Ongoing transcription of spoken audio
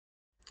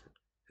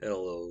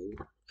Hello,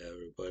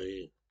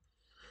 everybody.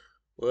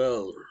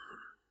 Well,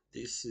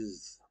 this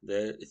is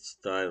that. It's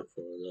time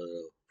for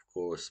another, of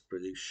course,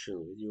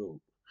 prediction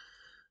video.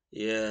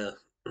 Yeah.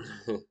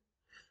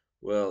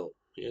 Well,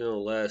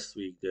 last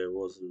week there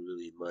wasn't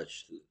really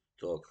much to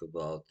talk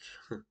about,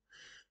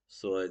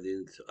 so I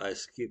didn't. I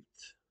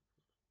skipped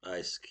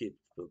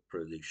the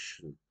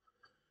prediction.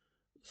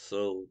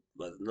 So,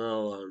 but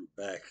now I'm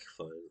back,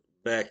 fine,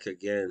 back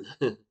again.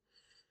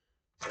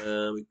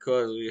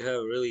 Because we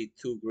have really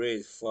two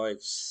great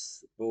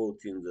fights,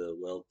 both in the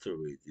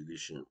welterweight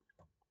division.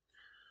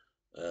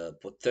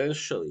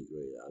 Potentially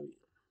great. I mean,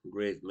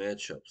 great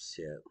matchups.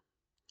 Yeah.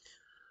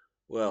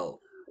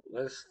 Well,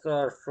 let's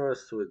start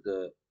first with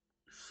the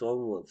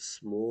somewhat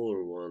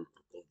smaller one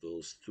of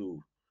those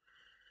two.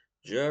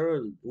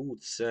 Jaron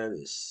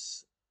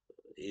Ennis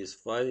is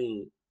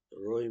fighting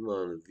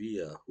Roiman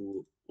Villa,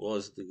 who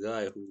was the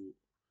guy who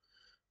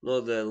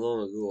not that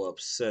long ago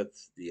upset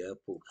the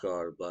apple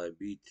cart by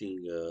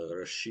beating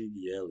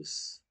Rashidi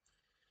Ellis.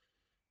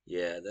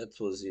 Yeah, that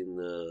was in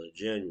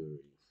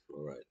January.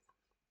 All right.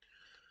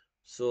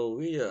 So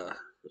Villa,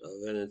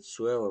 a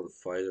Venezuelan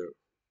fighter,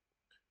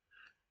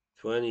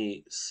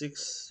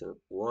 26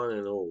 1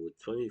 and 0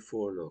 with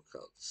 24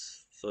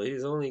 knockouts. So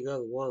he's only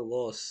got one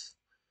loss,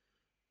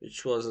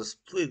 which was a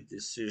split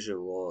decision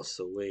loss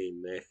away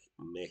in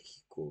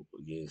Mexico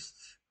against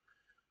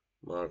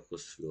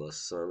Marcos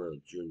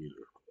Villasana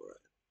Jr.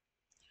 Right.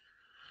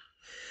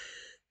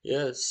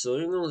 Yeah, so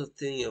the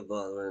thing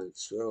about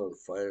Venezuelan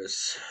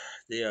fighters,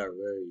 they are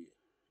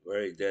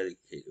very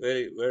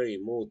dedicated, very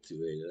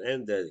motivated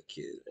and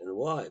dedicated. And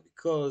why?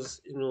 Because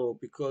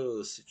because of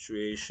the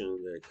situation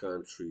in their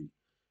country,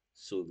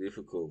 so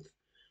difficult.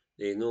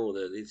 They know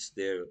that it's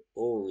their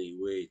only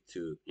way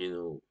to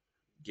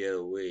get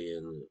away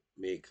and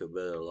make a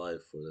better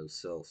life for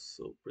themselves.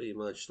 So pretty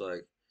much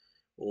like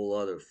all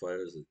other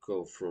fighters that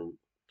come from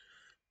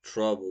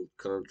troubled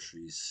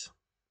countries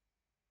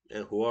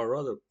and who are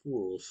rather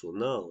poor also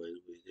now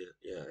anyway.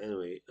 Yeah,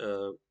 anyway,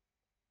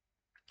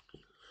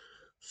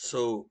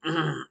 so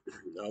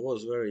I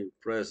was very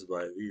impressed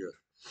by Villa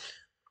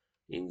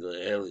in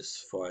the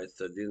Ellis fight.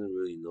 I didn't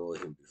really know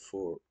him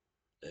before,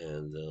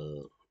 and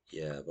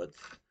yeah, but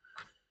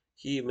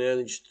he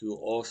managed to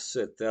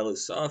offset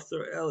Ellis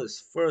after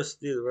Ellis first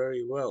did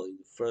very well in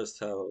the first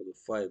half of the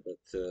fight, but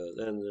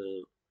then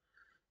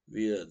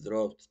Villa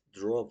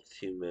dropped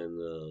him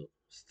and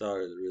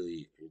started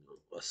really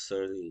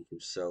asserting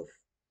himself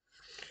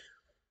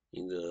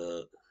in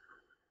the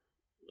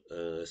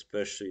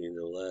especially in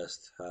the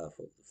last half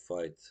of the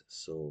fight.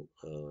 So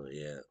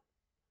yeah,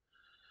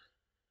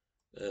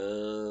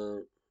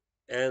 uh,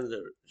 and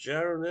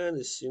Jaron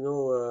Ennis,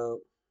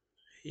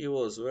 he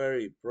was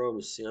very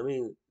promising. I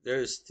mean,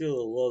 there is still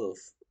a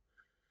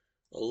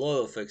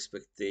lot of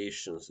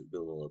expectations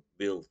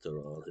built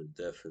around him.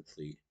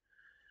 Definitely,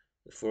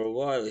 for a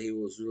while he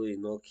was really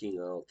knocking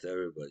out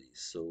everybody.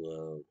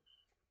 So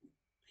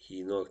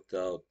he knocked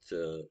out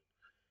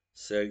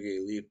Sergey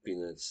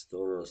Lipinets,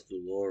 Thomas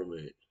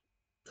Delorme,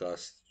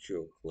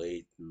 Castro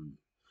Clayton.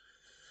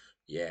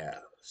 Yeah.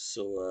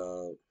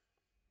 So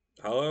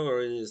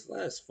however, in his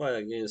last fight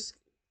against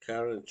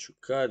Karen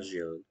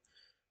Chukagian,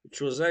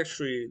 which was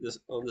actually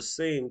on the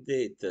same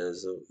date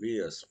as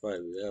Villa's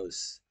fight with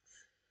Ellis,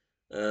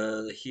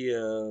 he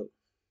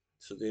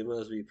so they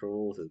must be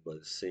promoted by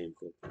the same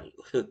company.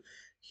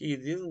 He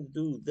didn't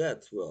do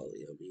that well.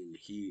 I mean,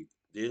 he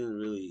didn't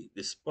really,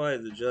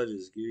 despite the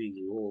judges giving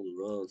him all the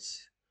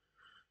rounds,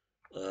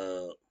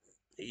 uh,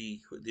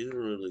 he didn't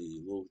really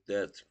look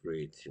that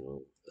great.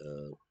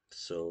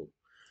 So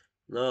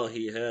now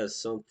he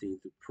has something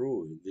to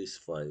prove in this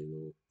fight.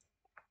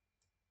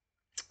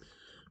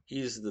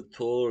 He's the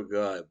taller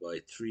guy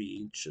by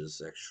 3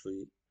 inches,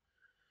 actually.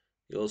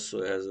 He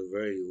also has a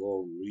very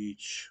long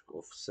reach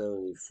of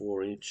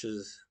 74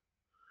 inches,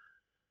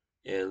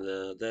 and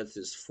that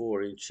is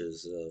 4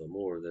 inches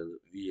more than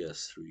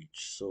Villa's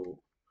reach.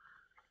 So,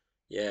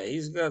 yeah,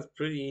 he's got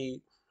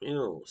pretty,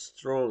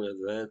 strong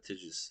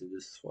advantages in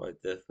this fight,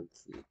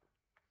 definitely.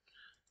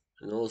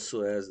 And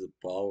also has the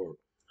power,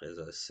 as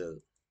I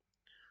said.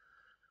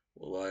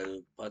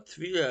 While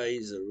Villa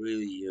is a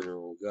really,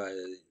 guy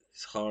that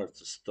is hard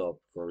to stop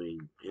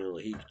coming. He'll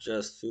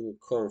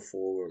come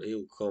forward,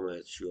 he'll come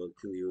at you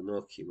until you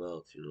knock him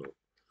out.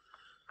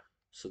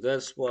 So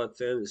that's what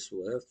tennis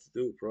will have to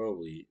do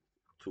probably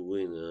to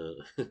win.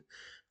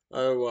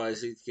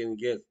 Otherwise, it can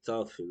get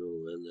tough.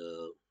 And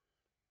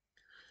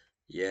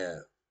yeah,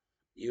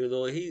 even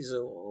though he's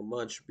a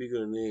much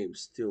bigger name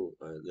still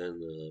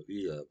than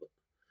Villa, but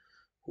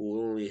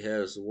who only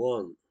has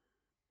one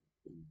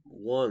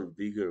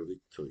bigger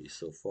victory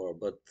so far.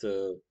 But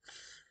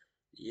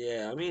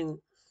yeah, I mean,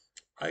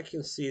 I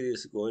can see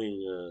this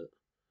going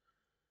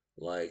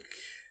like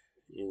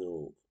you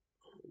know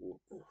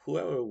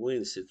whoever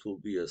wins it will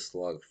be a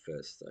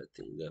slugfest. I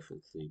think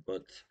definitely,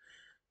 but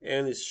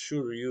Ennis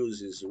should use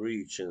his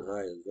reach and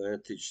height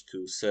advantage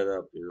to set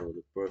up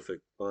the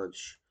perfect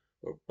punch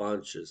or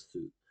punches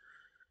to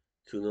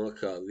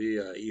knock out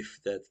Villa if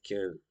that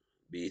can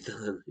be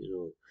done.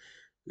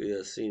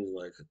 Villa seems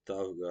like a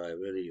tough guy.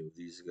 Many of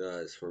these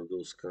guys from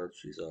those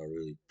countries are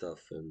really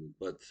tough, and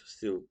but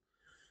still,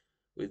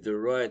 with the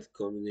right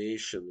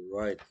combination,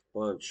 right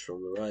punch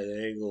from the right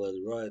angle at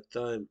the right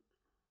time,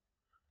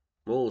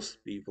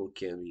 most people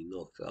can be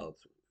knocked out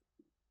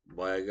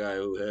by a guy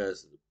who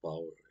has the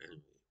power,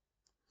 anyway,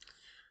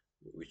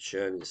 which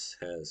Ennis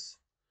has.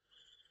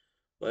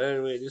 But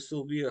anyway, this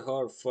will be a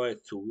hard fight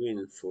to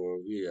win for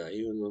Villa,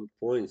 even on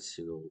points.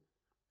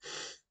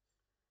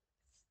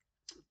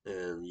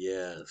 And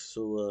yeah,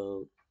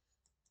 so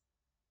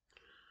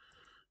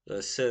I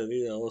said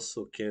Villa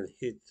also can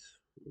hit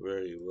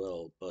very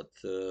well, but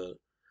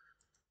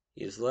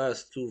his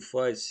last two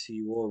fights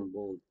he won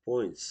on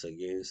points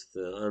against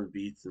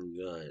unbeaten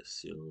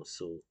guys.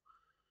 So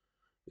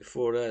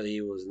before that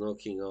he was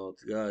knocking out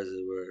guys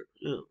that were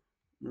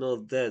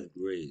not that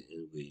great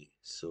in way.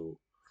 So,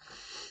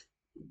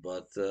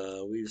 but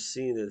we've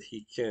seen that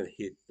he can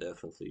hit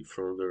definitely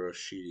from the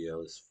Rashidi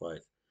Ellis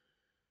fight,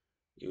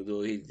 even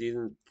though he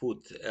didn't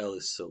put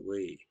Ellis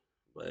away.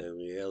 But I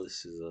mean,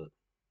 Ellis is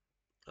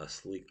a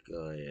slick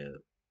guy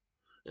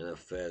and a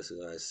fast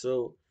guy.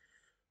 So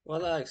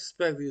what I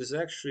expect is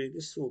actually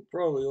this will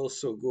probably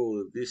also go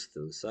the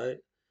distance. I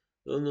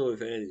don't know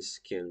if Ennis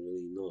can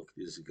really knock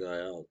this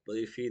guy out, but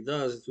if he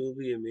does, it will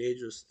be a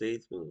major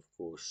statement, of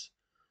course.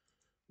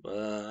 But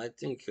I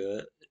think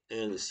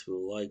Ennis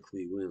will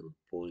likely win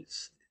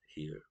points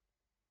here.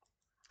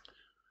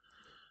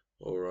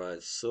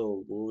 Alright,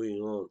 so moving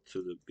on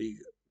to the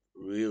big,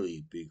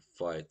 really big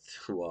fight.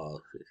 Wow,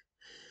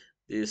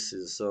 this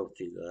is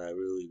something that I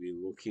really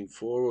been looking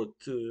forward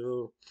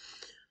to.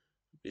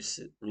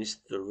 Mr.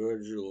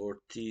 Vergil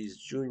Ortiz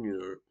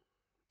Jr.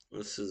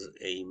 versus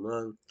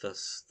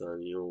Eimantas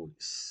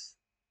Stanionis.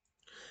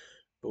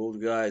 Both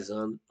guys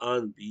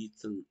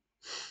unbeaten.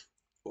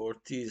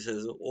 Ortiz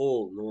has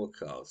all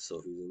knockouts.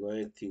 Of his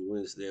 19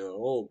 wins, they are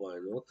all by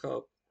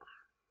knockout.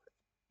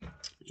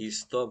 He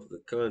stopped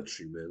the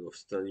countryman of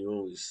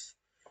Stanionis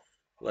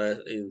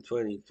in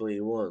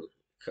 2021,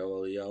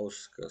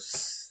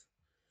 Kavaliauskas.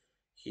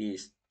 He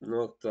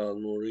knocked out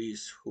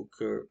Maurice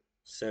Hooker,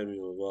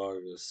 Samuel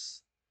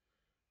Vargas,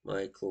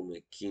 Michael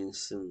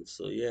McKinson.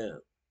 So yeah,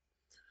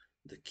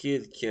 the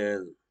kid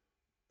can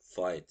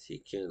fight. He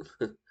can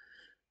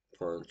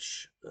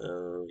punch.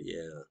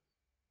 Yeah.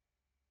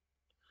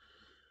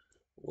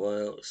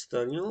 Well,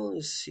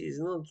 Stanionis, he's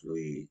not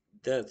really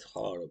that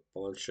hard a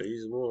puncher.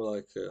 He's more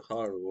like a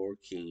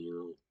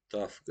hard-working,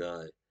 tough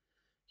guy.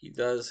 He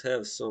does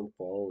have some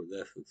power,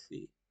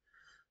 definitely.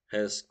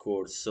 Has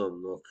scored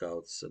some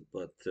knockouts,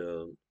 but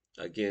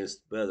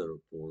against better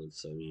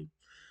opponents, I mean.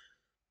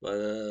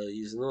 But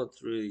he's not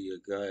really a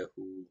guy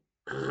who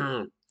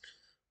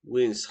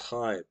wins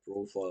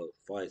high-profile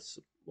fights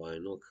by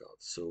knockout.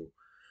 So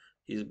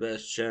his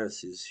best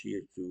chance is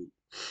here to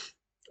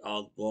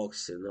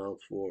outbox and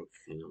outwork,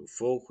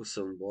 focus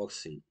on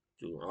boxing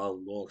to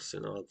outbox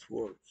and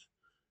outwork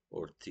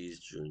Ortiz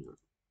Jr.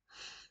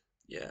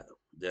 Yeah,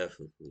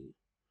 definitely.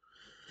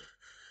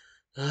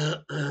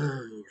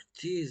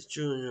 Ortiz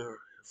Jr.,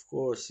 of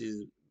course,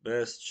 his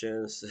best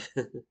chance,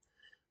 the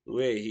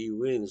way he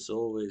wins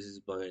always is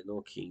by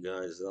knocking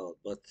guys out.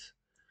 But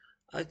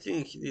I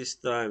think this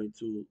time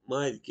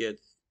might get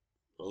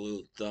a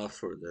little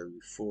tougher than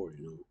before.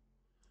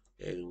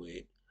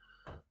 Anyway,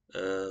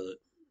 uh,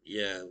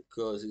 yeah,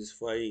 because he's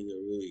fighting a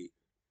really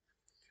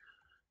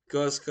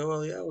because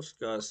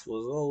Kavaliauskas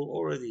was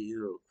already,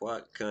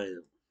 quite kind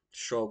of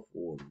shop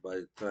worn by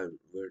the time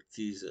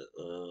Vergil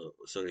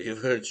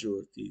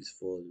Ortiz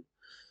fought him.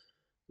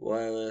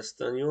 While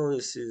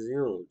Stanionis is,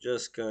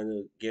 just kind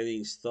of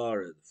getting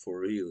started for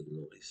real.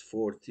 He's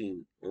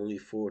only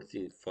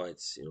 14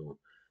 fights,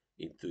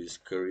 into his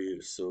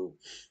career. So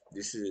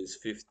this is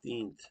his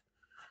 15th,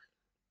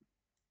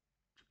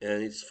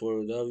 and it's for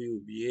a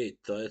WBA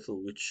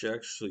title, which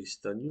actually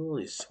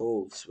Stanionis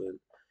holds when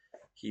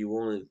he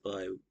won it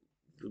by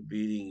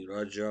beating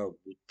Raja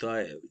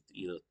Butayev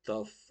in a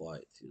tough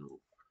fight,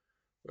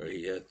 where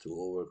he had to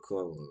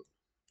overcome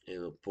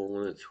an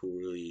opponent who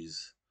really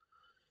is,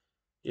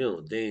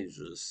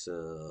 dangerous,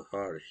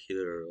 hard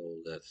hitter,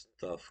 all that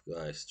tough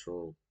guy,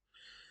 strong.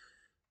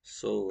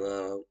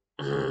 So,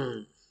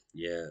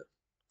 yeah,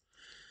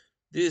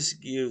 this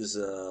gives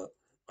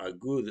I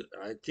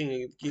think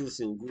it gives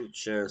him good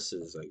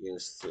chances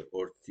against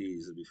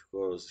Ortiz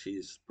because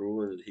he's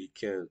proven that he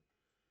can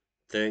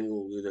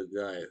tangle with a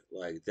guy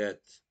like that,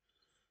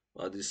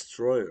 a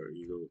destroyer,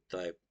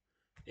 type,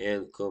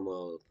 and come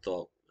out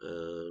top.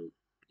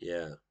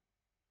 Yeah,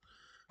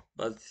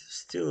 but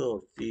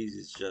still, Ortiz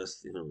is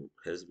just,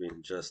 has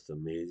been just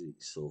amazing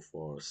so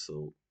far.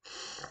 So,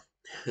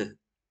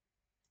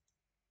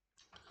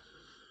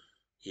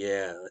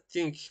 yeah, I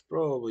think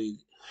probably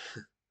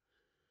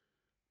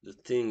the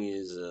thing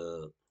is,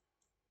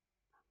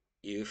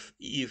 if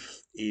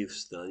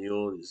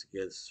Stanionis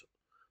gets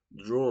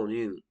drawn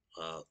in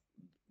a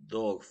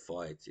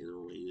dogfight,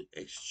 in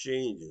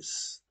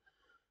exchanges,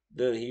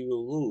 then he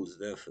will lose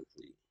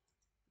definitely,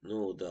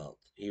 no doubt.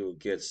 He will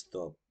get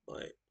stopped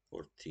by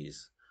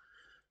Ortiz.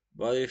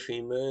 But if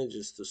he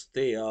manages to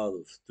stay out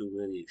of too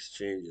many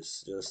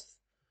exchanges, just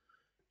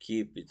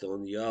keep it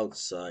on the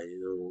outside,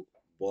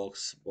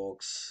 box,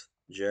 box,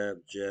 jab,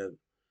 jab,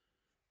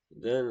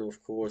 then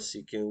of course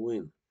he can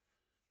win.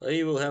 But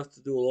he will have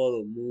to do a lot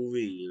of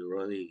moving and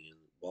running and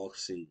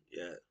boxing.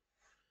 Yeah,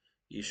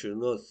 he should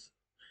not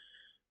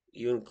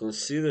even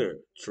consider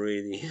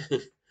trading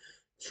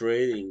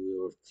trading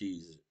with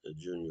Ortiz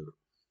Jr.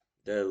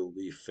 That will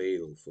be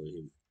fatal for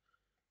him,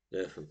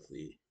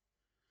 definitely.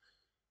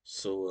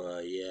 So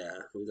yeah,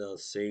 without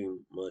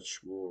saying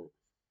much more,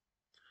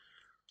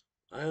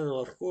 I don't know.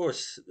 Of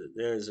course,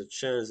 there is a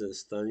chance that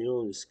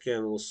Stanionis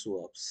can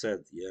also upset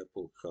the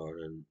apple cart,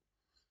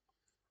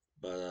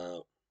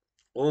 but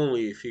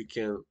only if he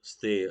can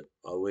stay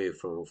away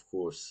from, of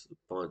course, the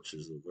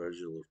punches of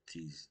Vergil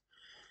Ortiz.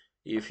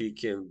 If he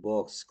can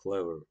box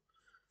clever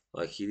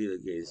like he did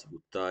against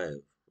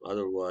Butayev,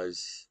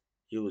 otherwise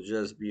he will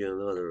just be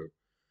another,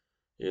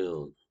 you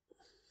know,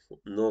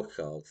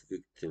 knockout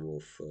victim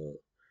of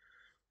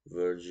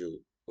Vergil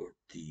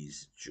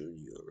Ortiz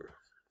Jr.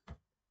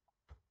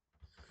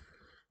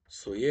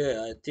 So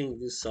yeah, I think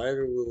this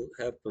either will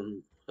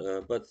happen,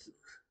 but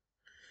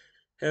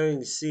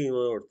having seen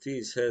what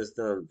Ortiz has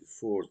done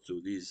before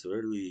to these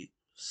really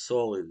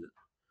solid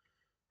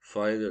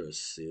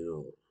fighters,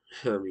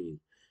 I mean,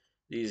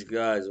 these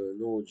guys are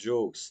no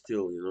joke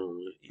still,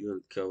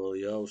 even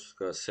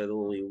Kavaliauskas had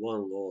only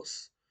one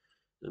loss,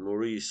 and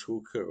Maurice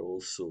Hooker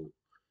also.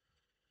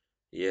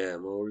 Yeah,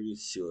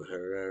 Mauricio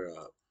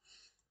Herrera.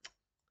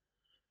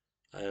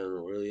 I don't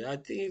know really. I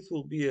think it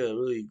will be a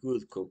really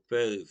good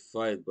competitive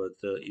fight, but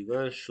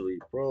eventually,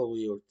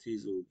 probably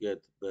Ortiz will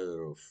get the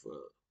better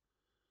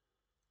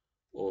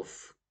of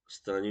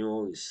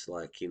Stanionis,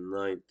 like in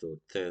ninth or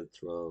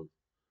 10th round,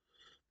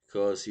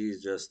 because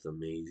he's just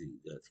amazing.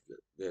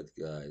 That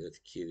guy, that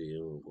kid,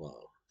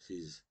 wow,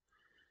 he's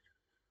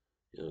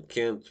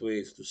can't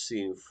wait to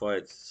see him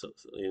fight.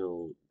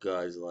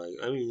 Guys like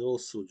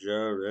also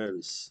Jaron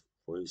Ennis,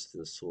 for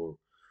instance, or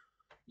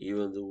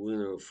even the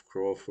winner of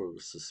Crawford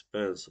versus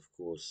Spence, of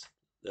course.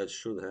 That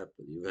should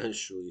happen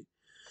eventually.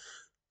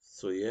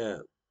 So yeah,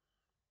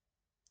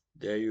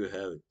 there you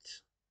have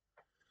it.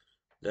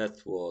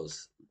 That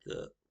was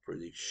the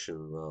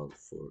prediction round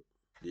for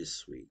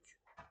this week.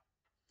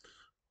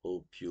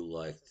 Hope you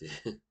liked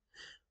it.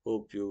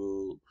 Hope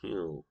you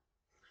will,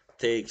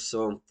 take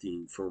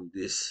something from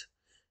this.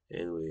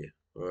 Anyway,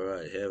 all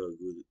right.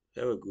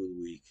 Have a good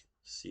week.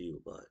 See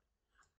you. Bye.